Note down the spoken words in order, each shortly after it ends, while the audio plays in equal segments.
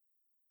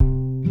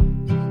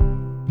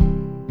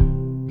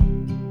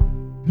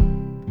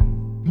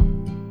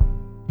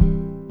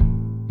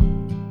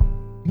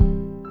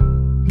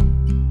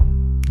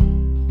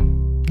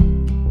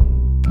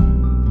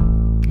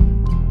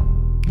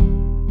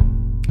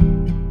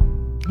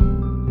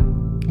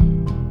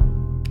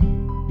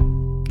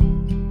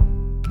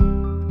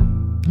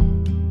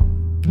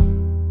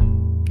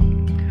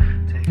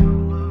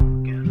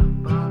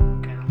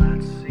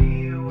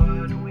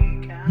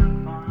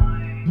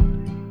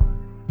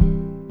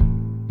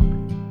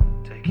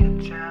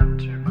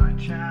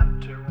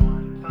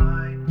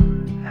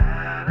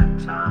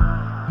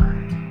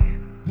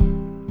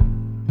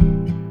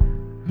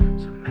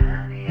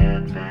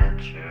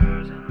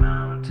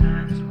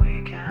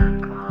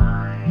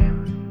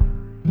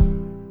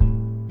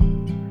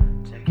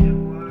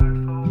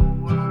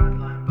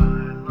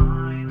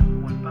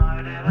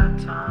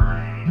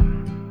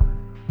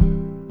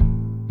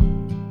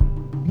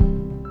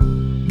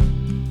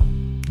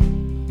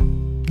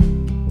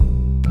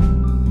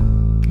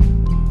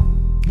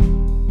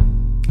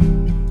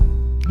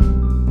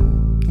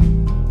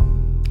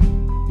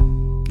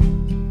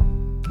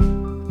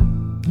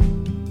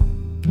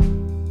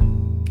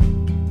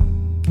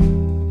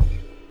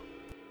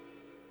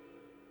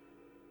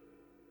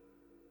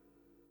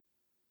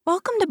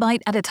Welcome to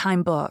Bite at a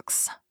Time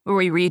Books, where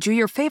we read you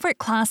your favorite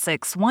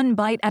classics one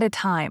bite at a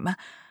time.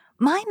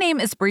 My name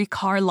is Brie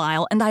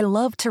Carlisle, and I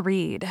love to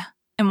read,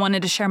 and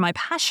wanted to share my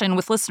passion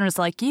with listeners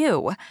like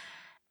you.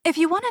 If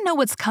you want to know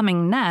what's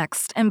coming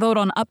next and vote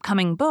on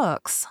upcoming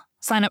books,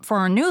 sign up for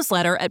our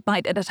newsletter at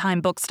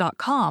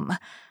biteatatimebooks.com.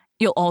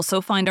 You'll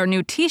also find our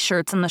new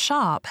t-shirts in the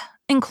shop,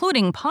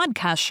 including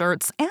podcast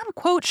shirts and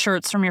quote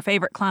shirts from your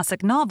favorite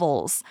classic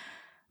novels.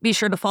 Be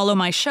sure to follow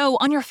my show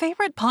on your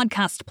favorite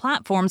podcast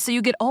platform so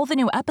you get all the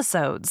new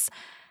episodes.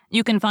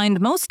 You can find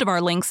most of our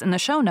links in the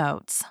show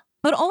notes,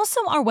 but also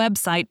our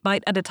website,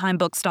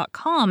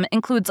 biteatatimebooks.com,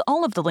 includes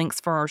all of the links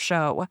for our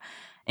show,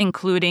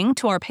 including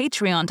to our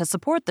Patreon to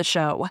support the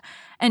show,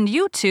 and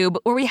YouTube,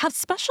 where we have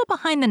special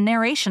behind the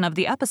narration of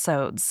the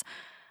episodes.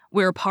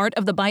 We're part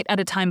of the Bite at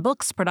a Time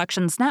Books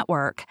Productions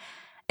Network.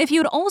 If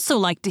you'd also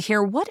like to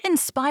hear what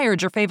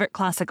inspired your favorite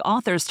classic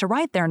authors to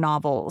write their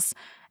novels,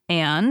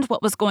 and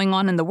what was going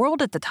on in the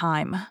world at the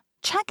time,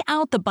 check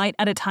out the Bite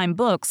at a Time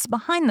Books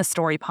Behind the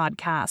Story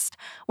podcast,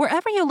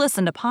 wherever you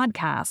listen to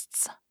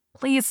podcasts.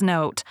 Please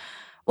note,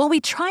 while we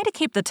try to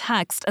keep the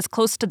text as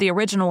close to the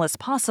original as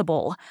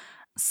possible,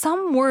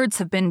 some words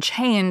have been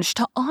changed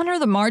to honor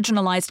the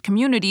marginalized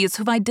communities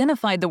who've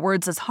identified the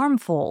words as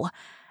harmful,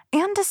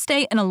 and to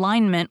stay in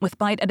alignment with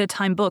Bite at a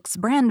Time Books'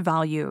 brand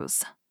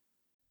values.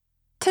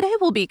 Today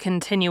we'll be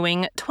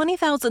continuing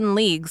 20,000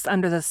 Leagues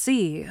Under the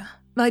Sea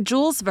by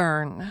Jules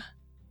Verne.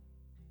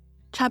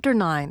 Chapter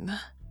 9.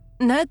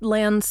 Ned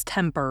Land's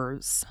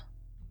Tempers.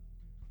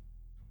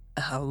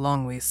 How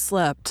long we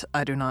slept,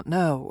 I do not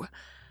know,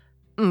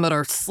 but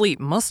our sleep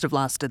must have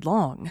lasted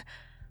long,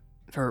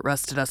 for it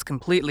rested us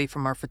completely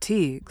from our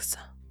fatigues.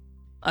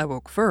 I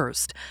woke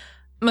first.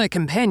 My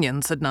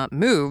companions had not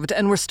moved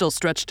and were still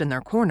stretched in their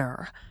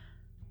corner.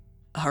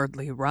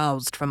 Hardly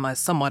roused from my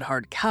somewhat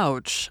hard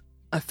couch,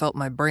 I felt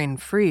my brain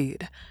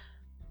freed,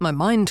 my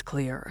mind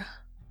clear.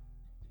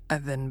 I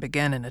then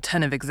began an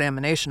attentive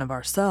examination of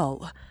our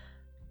cell.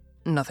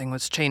 Nothing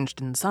was changed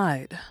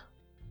inside.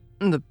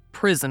 The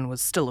prison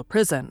was still a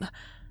prison.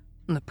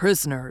 The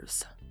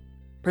prisoners.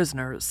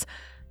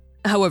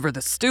 However,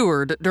 the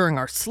steward, during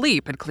our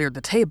sleep, had cleared the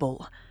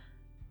table.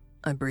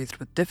 I breathed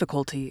with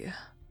difficulty.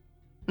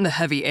 The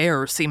heavy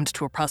air seemed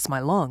to oppress my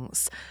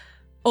lungs.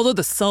 Although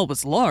the cell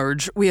was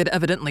large, we had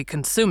evidently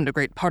consumed a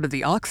great part of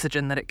the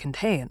oxygen that it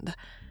contained.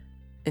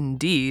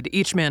 Indeed,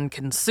 each man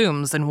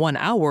consumes in 1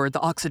 hour the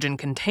oxygen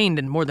contained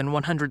in more than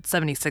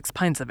 176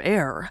 pints of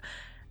air,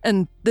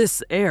 and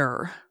this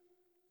air,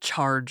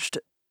 charged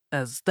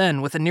as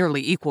then with a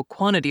nearly equal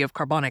quantity of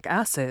carbonic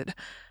acid,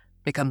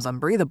 becomes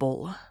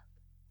unbreathable.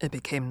 It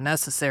became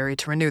necessary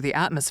to renew the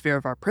atmosphere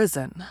of our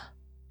prison,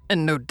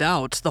 and no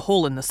doubt the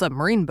hole in the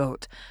submarine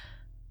boat.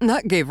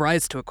 That gave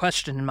rise to a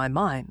question in my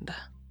mind.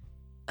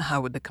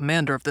 How would the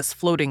commander of this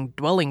floating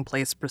dwelling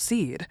place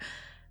proceed?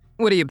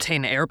 Would he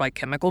obtain air by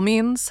chemical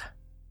means?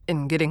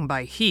 In getting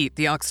by heat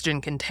the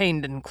oxygen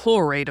contained in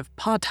chlorate of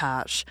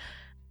potash,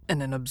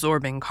 and in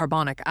absorbing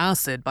carbonic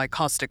acid by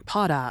caustic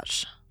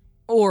potash?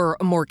 Or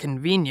a more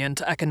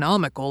convenient,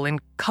 economical, and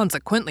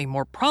consequently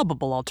more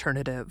probable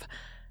alternative?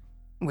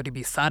 Would he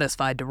be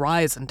satisfied to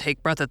rise and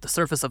take breath at the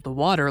surface of the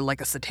water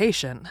like a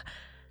cetacean,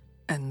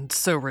 and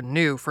so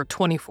renew for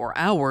 24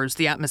 hours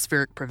the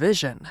atmospheric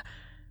provision?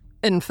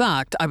 In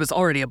fact, I was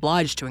already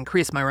obliged to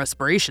increase my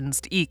respirations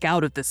to eke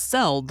out of this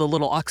cell the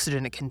little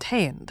oxygen it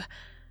contained,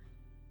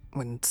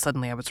 when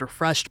suddenly I was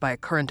refreshed by a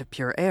current of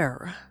pure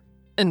air,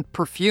 and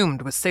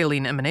perfumed with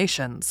saline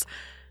emanations.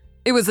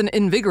 It was an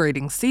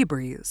invigorating sea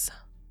breeze,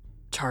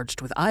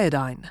 charged with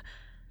iodine.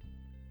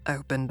 I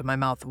opened my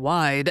mouth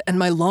wide, and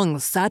my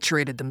lungs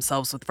saturated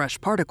themselves with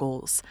fresh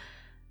particles.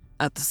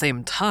 At the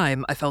same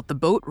time, I felt the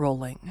boat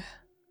rolling.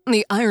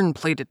 The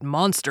iron-plated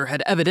monster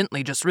had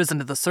evidently just risen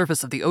to the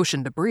surface of the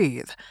ocean to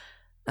breathe,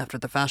 after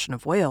the fashion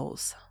of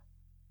whales.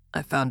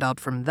 I found out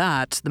from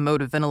that the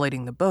mode of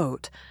ventilating the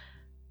boat.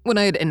 When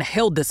I had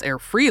inhaled this air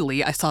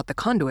freely, I sought the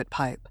conduit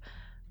pipe,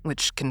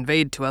 which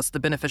conveyed to us the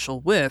beneficial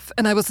whiff,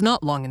 and I was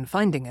not long in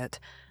finding it.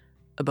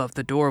 Above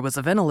the door was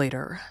a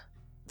ventilator,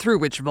 through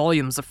which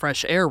volumes of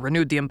fresh air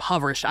renewed the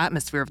impoverished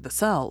atmosphere of the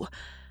cell.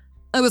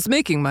 I was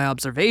making my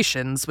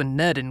observations when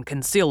Ned and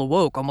Conseil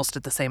awoke almost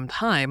at the same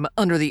time,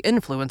 under the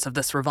influence of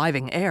this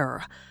reviving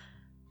air.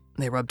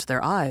 They rubbed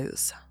their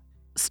eyes,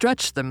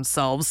 stretched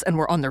themselves, and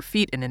were on their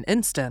feet in an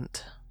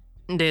instant.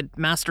 "Did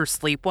Master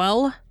sleep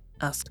well?"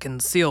 asked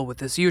Conseil with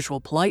his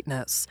usual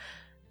politeness.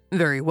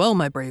 "Very well,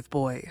 my brave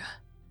boy.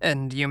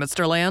 And you,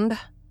 Mr. Land?"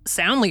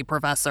 "Soundly,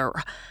 Professor.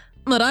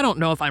 But I don't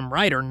know if I'm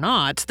right or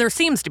not. There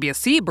seems to be a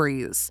sea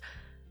breeze."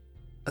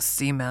 A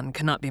seaman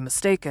cannot be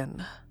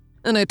mistaken,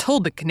 and I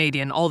told the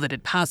Canadian all that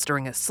had passed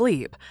during his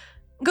sleep.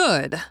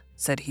 "Good,"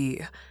 said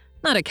he.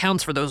 "That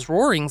accounts for those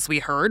roarings we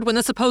heard when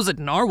the supposed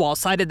narwhal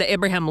sighted the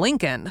Abraham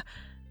Lincoln."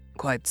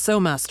 "Quite so,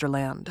 Master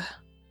Land.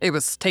 It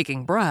was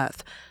taking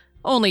breath.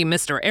 Only,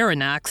 Mr.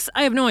 Aronnax,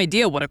 I have no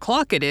idea what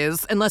o'clock it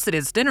is unless it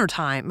is dinner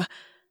time."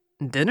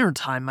 "Dinner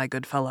time, my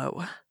good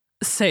fellow.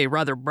 Say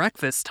rather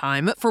breakfast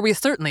time, for we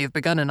certainly have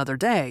begun another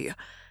day."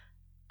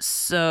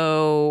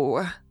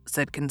 "So,"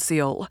 said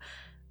Conceal.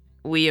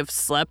 "We have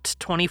slept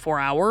 24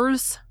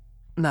 hours?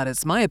 That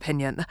is my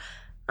opinion.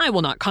 I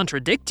will not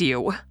contradict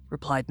you,"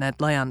 replied Ned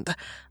Land.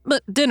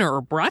 "But dinner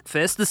or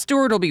breakfast, the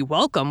steward will be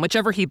welcome,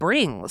 whichever he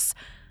brings.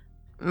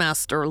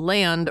 Master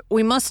Land,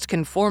 we must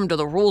conform to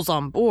the rules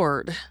on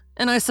board,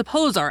 and I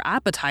suppose our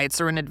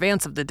appetites are in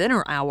advance of the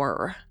dinner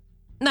hour."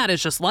 "That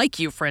is just like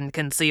you, friend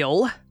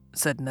Conceal,"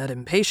 said Ned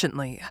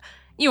impatiently.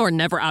 "You are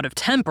never out of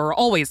temper,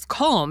 always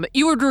calm.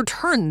 You would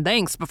return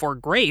thanks before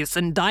grace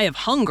and die of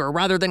hunger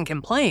rather than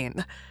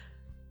complain."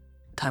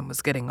 Time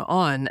was getting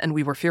on, and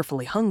we were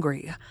fearfully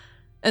hungry.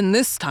 And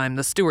this time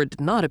the steward did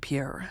not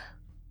appear.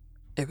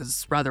 It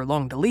was rather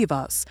long to leave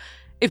us,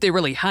 if they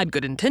really had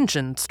good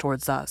intentions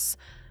towards us.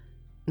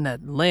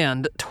 Ned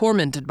Land,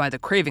 tormented by the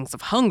cravings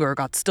of hunger,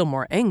 got still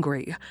more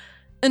angry.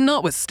 And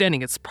notwithstanding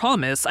his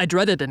promise, I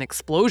dreaded an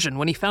explosion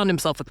when he found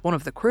himself with one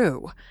of the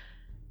crew.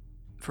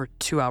 For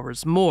 2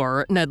 hours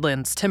more, Ned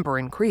Land's temper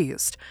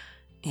increased.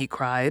 He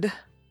cried.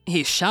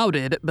 He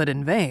shouted, but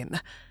in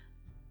vain.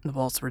 The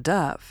walls were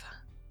deaf.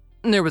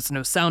 There was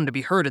no sound to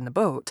be heard in the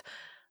boat.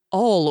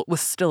 All was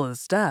still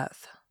as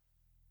death.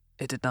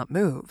 It did not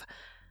move,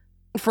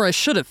 for I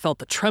should have felt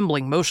the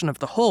trembling motion of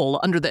the hull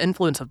under the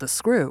influence of the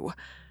screw.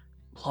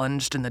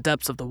 Plunged in the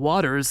depths of the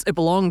waters, it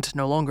belonged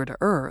no longer to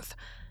earth.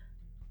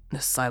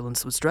 The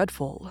silence was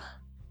dreadful.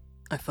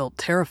 I felt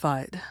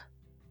terrified.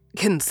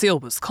 Conceal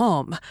was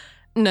calm.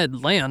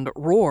 Ned Land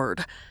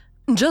roared.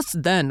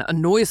 Just then, a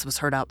noise was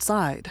heard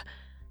outside.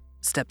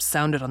 Steps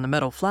sounded on the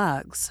metal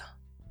flags.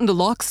 The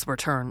locks were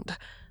turned.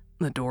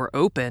 The door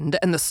opened,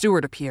 and the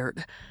steward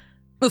appeared.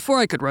 Before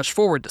I could rush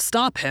forward to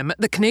stop him,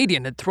 the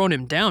Canadian had thrown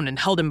him down and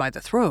held him by the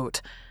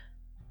throat.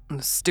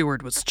 The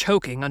steward was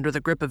choking under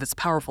the grip of his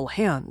powerful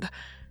hand.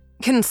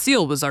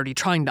 Conceal was already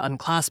trying to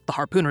unclasp the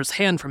harpooner's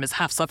hand from his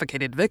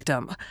half-suffocated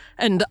victim,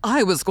 and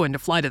I was going to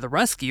fly to the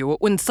rescue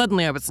when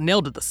suddenly I was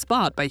nailed to the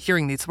spot by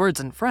hearing these words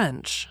in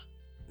French.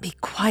 "Be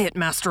quiet,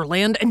 Master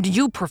Land, and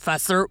you,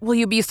 Professor, will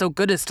you be so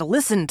good as to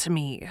listen to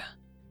me?"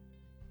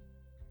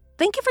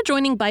 Thank you for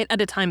joining Bite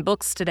at a Time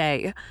Books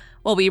today,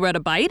 while we read a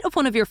bite of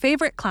one of your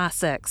favorite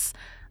classics.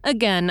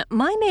 Again,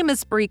 my name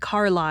is Brie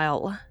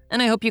Carlisle,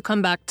 and I hope you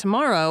come back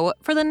tomorrow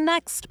for the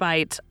next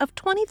bite of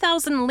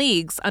 20,000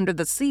 Leagues Under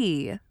the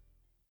Sea.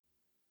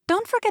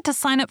 Don't forget to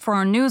sign up for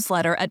our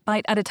newsletter at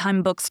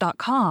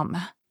biteatatimebooks.com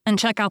and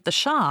check out the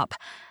shop.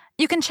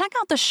 You can check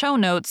out the show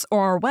notes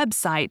or our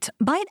website,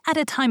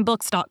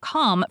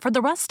 biteatatimebooks.com, for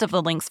the rest of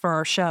the links for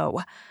our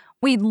show.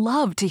 We'd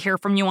love to hear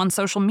from you on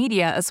social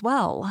media as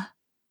well.